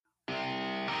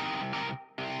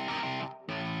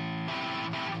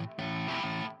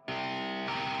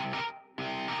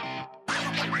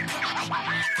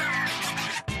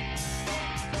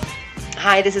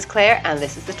Hi, this is Claire, and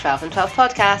this is the 12 and 12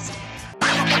 podcast.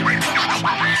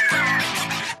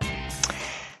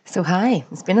 So hi,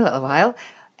 it's been a little while.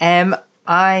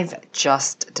 I've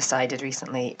just decided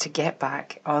recently to get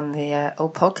back on the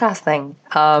old podcast thing.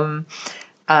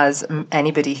 As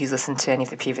anybody who's listened to any of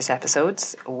the previous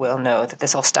episodes will know, that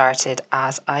this all started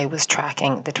as I was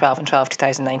tracking the 12 and 12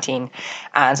 2019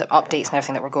 and some updates and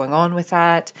everything that were going on with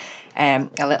that. A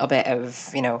little bit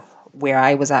of, where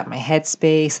I was at, my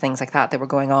headspace, things like that were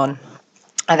going on.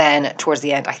 And then towards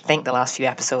the end, I think the last few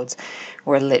episodes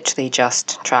were literally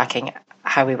just tracking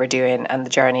how we were doing and the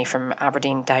journey from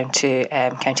Aberdeen down to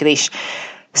County Laois.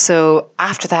 So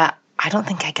after that, I don't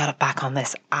think I got it back on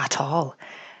this at all.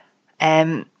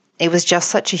 It was just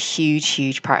such a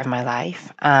huge part of my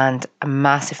life and a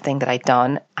massive thing that I'd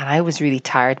done. And I was really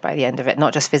tired by the end of it,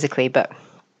 not just physically, but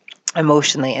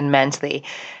emotionally and mentally.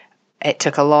 It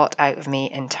took a lot out of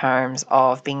me in terms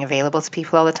of being available to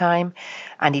people all the time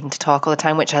and needing to talk all the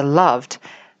time, which I loved,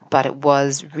 but it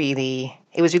was really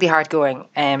hard going.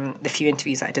 The few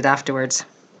interviews that I did afterwards,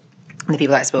 the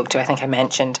people that I spoke to, I think I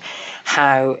mentioned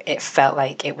how it felt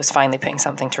like it was finally putting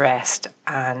something to rest.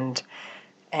 And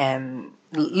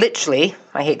literally,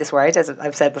 I hate this word, as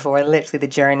I've said before, literally the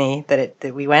journey that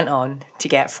we went on to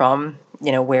get from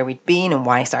where we'd been and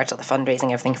why I started all the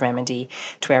fundraising, everything from M&D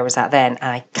to where I was at then.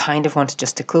 And I kind of wanted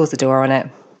just to close the door on it,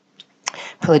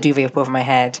 pull a duvet up over my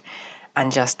head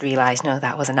and just realise, no,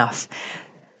 that was enough.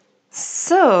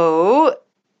 So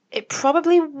it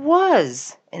probably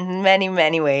was in many,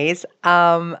 many ways.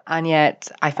 And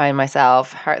yet I find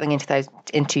myself hurtling into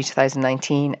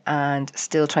 2019 and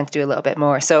still trying to do a little bit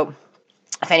more. So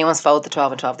if anyone's followed the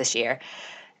 12 and 12 this year,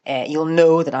 you'll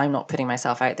know that I'm not putting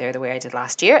myself out there the way I did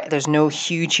last year. There's no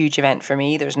huge event for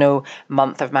me. There's no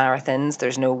month of marathons.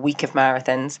 There's no week of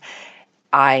marathons.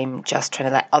 I'm just trying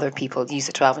to let other people use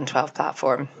the 12 and 12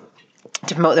 platform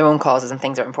to promote their own causes and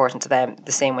things that are important to them,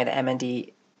 the same way that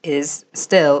MND is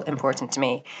still important to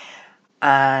me.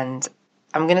 And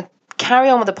I'm going to carry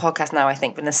on with the podcast now, I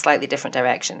think, but in a slightly different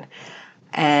direction.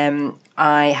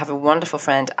 I have a wonderful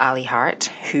friend, Ali Hart,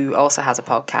 who also has a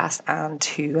podcast and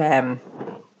who...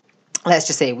 let's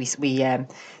just say we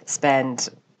spend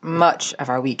much of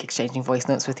our week exchanging voice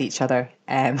notes with each other,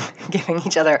 giving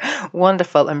each other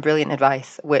wonderful and brilliant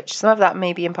advice, which some of that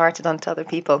may be imparted onto other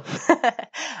people.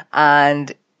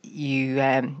 And you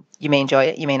may enjoy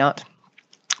it, you may not.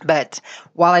 But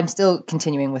while I'm still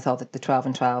continuing with all the 12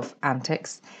 and 12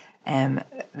 antics,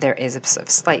 there is a sort of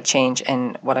slight change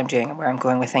in what I'm doing and where I'm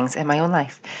going with things in my own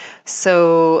life.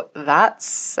 So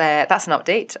that's an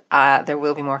update. There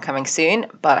will be more coming soon,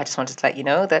 but I just wanted to let you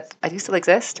know that I do still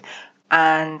exist.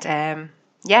 And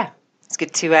it's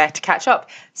good to catch up.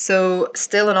 So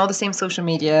still on all the same social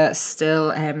media,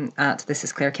 still at This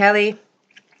Is Claire Kelly.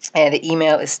 The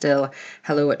email is still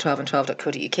hello@12and12.co.uk.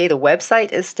 The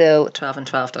website is still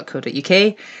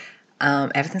 12and12.co.uk.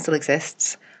 Everything still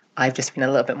exists. I've just been a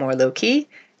little bit more low-key,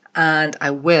 and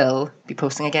I will be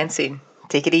posting again soon.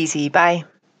 Take it easy. Bye.